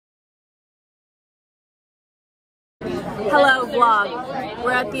Hello vlog.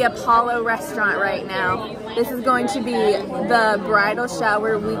 We're at the Apollo restaurant right now. This is going to be the bridal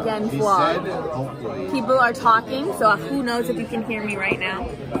shower weekend vlog. People are talking, so who knows if you can hear me right now.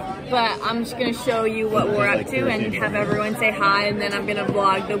 But I'm just going to show you what we're up to and have everyone say hi, and then I'm going to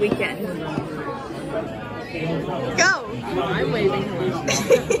vlog the weekend. Go! I'm waving hello.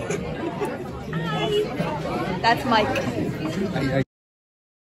 Hi! That's Mike.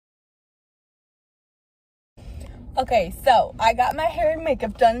 Okay, so I got my hair and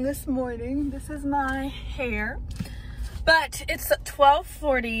makeup done this morning. This is my hair. But it's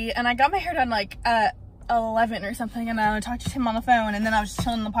 12:40 and I got my hair done like at 11 or something, and I talked to Tim on the phone, and then I was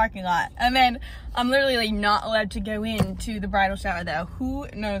chilling in the parking lot. And then I'm literally like not allowed to go into the bridal shower though. Who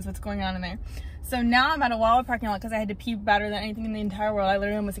knows what's going on in there? So now I'm at a Wawa parking lot because I had to pee better than anything in the entire world. I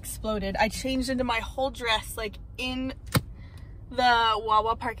literally almost exploded. I changed into my whole dress like in the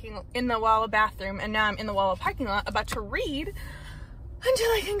Wawa bathroom, and now I'm in the Wawa parking lot about to read until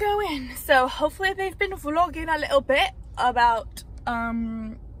I can go in. So hopefully they've been vlogging a little bit about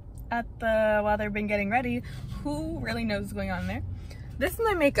while they've been getting ready. Who really knows what's going on there? This is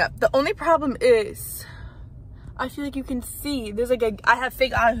my makeup. The only problem is I feel like you can see there's like I have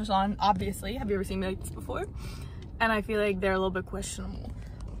fake eyelashes on, obviously. Have you ever seen me like this before? And I feel like they're a little bit questionable,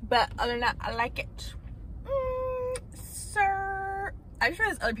 but other than that, I like it. I just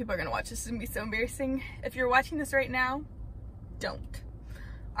realized other people are gonna watch this. This is gonna be so embarrassing. If you're watching this right now, don't.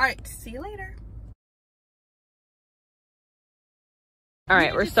 All right, see you later. All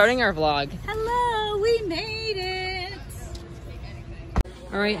right, we're starting our vlog. Hello, we made it.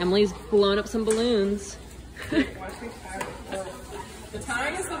 All right, Emily's blown up some balloons. The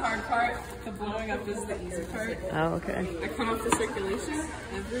tying is the hard part. The blowing up is the easy part. Oh, okay. I cut off the circulation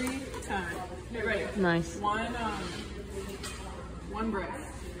every time. Okay, ready? Nice. One breath.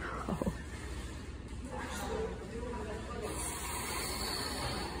 Oh.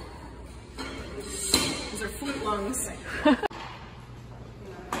 These are flute lungs.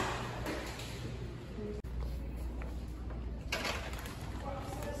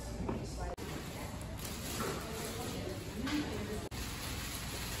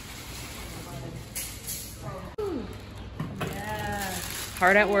 Yeah.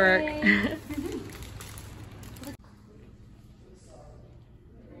 Hard at work.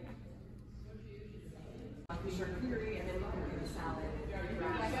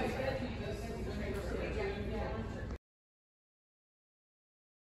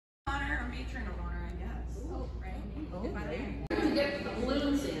 To get the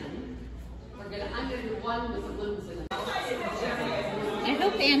balloons in, I'm going to do one with the balloons in. I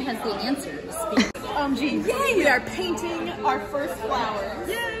hope Anne has the answers. OMG, yay! We are painting our first flowers.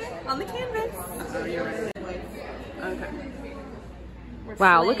 Yay! On the canvas. Okay.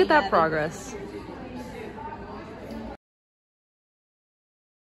 Wow, look at that progress.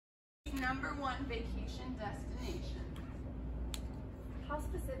 Number one vacation destination. How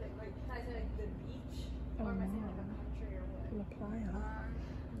specific? Like, can I say like the beach? Or am I saying like a country or what? La playa.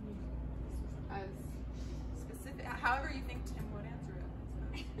 As specific, however you think Tim would answer it.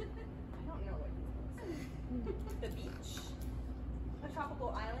 I don't know what the beach. A tropical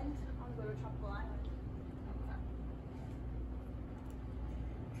island. I want to go to a tropical island.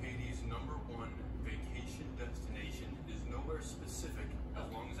 Katie's number one vacation destination is nowhere specific as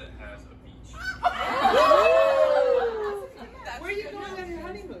long as it has a beach. Where are you going on your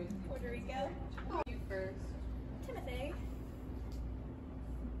honeymoon? Puerto Rico. You first. Timothy.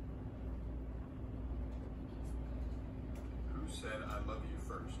 Who said I love you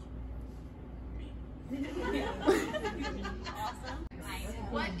first? Me. Awesome.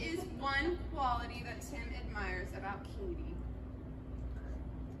 What is one quality that Tim admires about Katie? I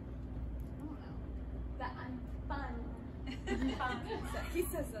don't know. That I'm fun. He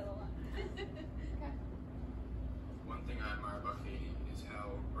says that a lot. Okay. One thing I admire about Katie is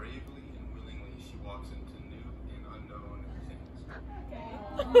how bravely and willingly she walks into new and unknown things. That's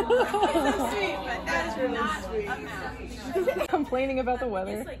sweet, but that is really not sweet. A match. Complaining about the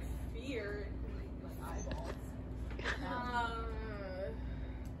weather. It's like fear in my eyeballs.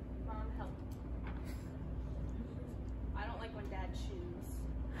 Mom, help. I don't like when Dad chews.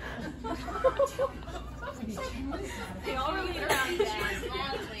 They all really around Dad.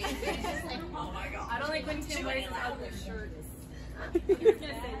 Oh my god. I don't like when Tim wears his ugly shirts. He was gonna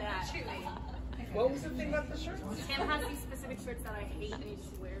say that. What was the thing about the shirt? Tim has these specific shirts that I hate, and he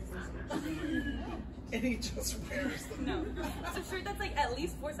just wears them. And he just wears them. No. It's a shirt that's like at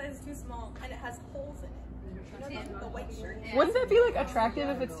least 4 sizes too small, and it has holes in it. You know, the white shirt. Wouldn't that be like attractive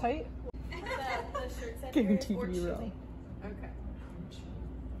if it's tight? The shirt said Guaranteed or to be cheesy. wrong. Okay.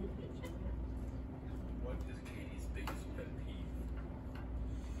 What is Katie's biggest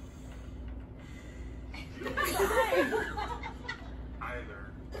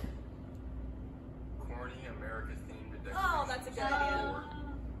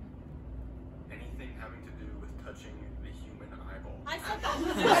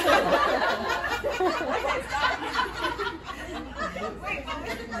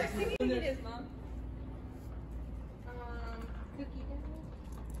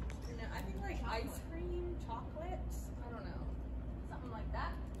ice cream, chocolate. I don't know. Something like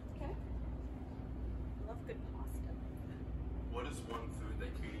that. Okay. Love good pasta. What is one food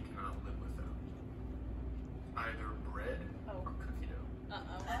that Katie cannot live without? Either bread or cookie dough.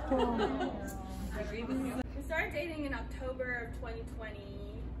 I agree with you. We started dating in October of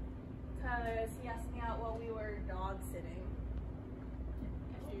 2020 because he asked me out while we were dog sitting.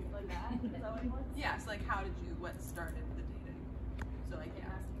 Like that? Is that what it was? Yeah, so like how did you, what started the dating? So like, yeah.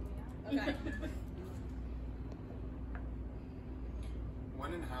 Asking me out. Okay.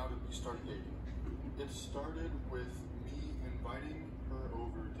 When and how did we start dating? It started with me inviting her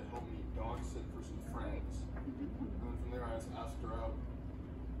over to help me dog sit for some friends. And then from there I just asked her out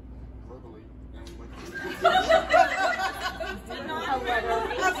verbally and we went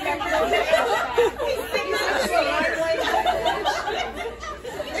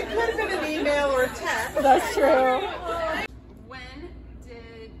It could have been an email or a text. That's true. When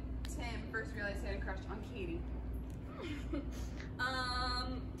did Tim first realize he had a crush on Katie?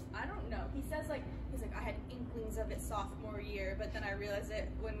 I don't know. He's like, I had inklings of it sophomore year, but then I realized it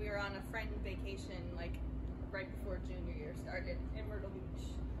when we were on a friend vacation, like right before junior year started in Myrtle Beach.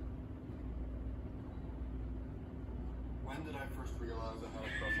 When did I first realize I had a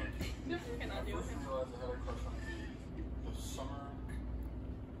crush on Katie? No, you cannot do I first it. realized I had a crush on Katie the summer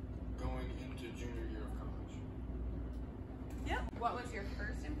going into junior year of college. Yep. What was your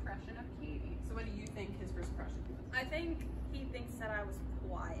first impression of Katie? So what do you think his first impression was? I think he thinks that I was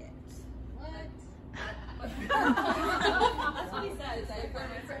quiet. What? That's what he says.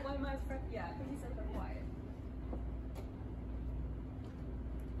 Yeah, because he says I'm quiet.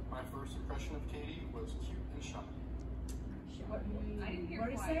 My first impression of Katie was cute and shy. I didn't hear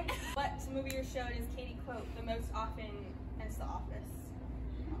why. What movie or show does Katie quote the most often? And it's The Office.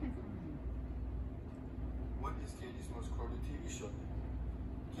 What is Katie's most quoted TV show?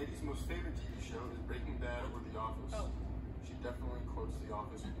 Katie's most favorite TV show is Breaking Bad or The Office. Oh. She definitely quotes The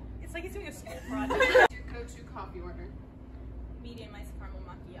Office. It's like he's doing a school project. What's your go-to coffee order? Medium iced caramel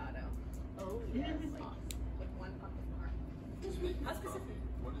macchiato. Oh, yes. With 1 pump of caramel. Speaking How of specific?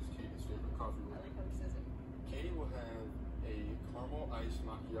 coffee, what is Katie's favorite coffee I order? like how he says it. Katie will have a caramel iced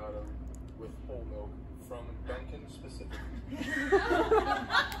macchiato with whole milk from Dunkin' specifically.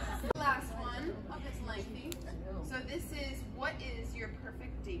 Last one. Oh, it's lengthy. So this is, what is your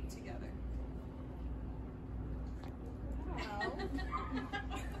perfect date together?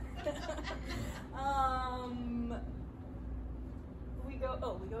 We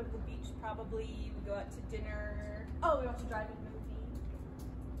go to the beach probably, we go out to dinner. Oh, we watch a drive-in movie.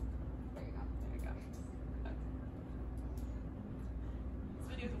 There you go. There you go. This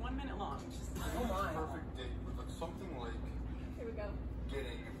video is 1 minute long. Oh my. Perfect date would look something like Here we go.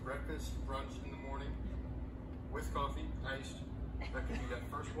 getting breakfast, brunch in the morning with coffee, iced. That could be that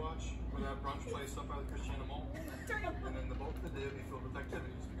first watch or that brunch place up by the Christiana Mall. And then the bulk of the day would be filled with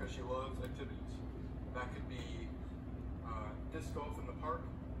activities because she loves activities. That could be disc golf in the park.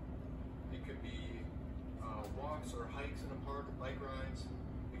 It could be walks or hikes in the park, bike rides.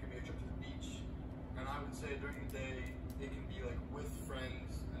 It could be a trip to the beach. And I would say during the day, it can be like with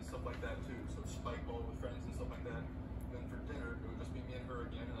friends and stuff like that too. So spike ball with friends and stuff like that. And then for dinner, it would just be me and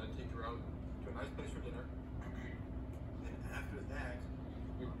her again, and I'd take her out to a nice place for dinner. Then after that,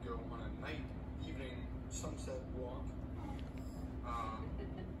 we would go on a evening sunset walk along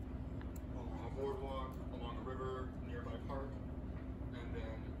a boardwalk, along a river, nearby park. And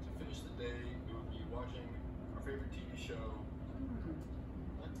then to finish the day, we would be watching our favorite TV show.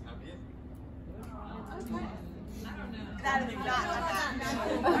 That'd be it. That is not a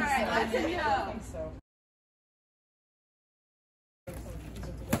bad. All right, let's go. So.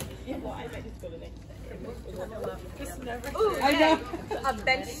 Ooh, I know. A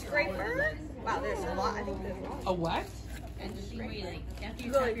bench scraper. Wow, there's a lot. I think there's a lot. A what? And just like, after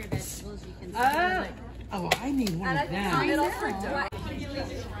you chop your vegetables, you can like, Oh, I need one of them.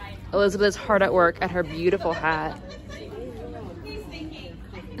 Elizabeth's hard at work at her beautiful hat.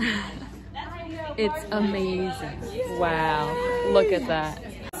 It's amazing. Wow. Look at that.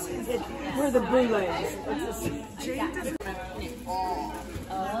 We're the brulees.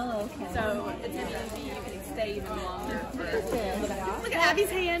 oh, okay. So it's easy. You can stay even longer. Look at Abby's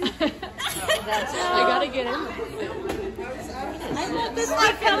hand. I gotta get in. I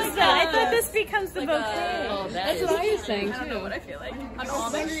thought this becomes the bouquet. Oh, that's what I was saying I don't know too. what I feel like. I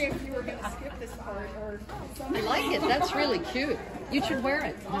was wondering if you were going to skip this part or I like it. That's really cute. You should wear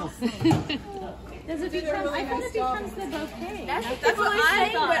it. No. Does it become, I thought it becomes the bouquet. That's what I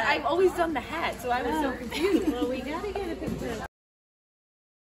thought. But I've always done the hat, so I was so confused. Well, we gotta get a picture.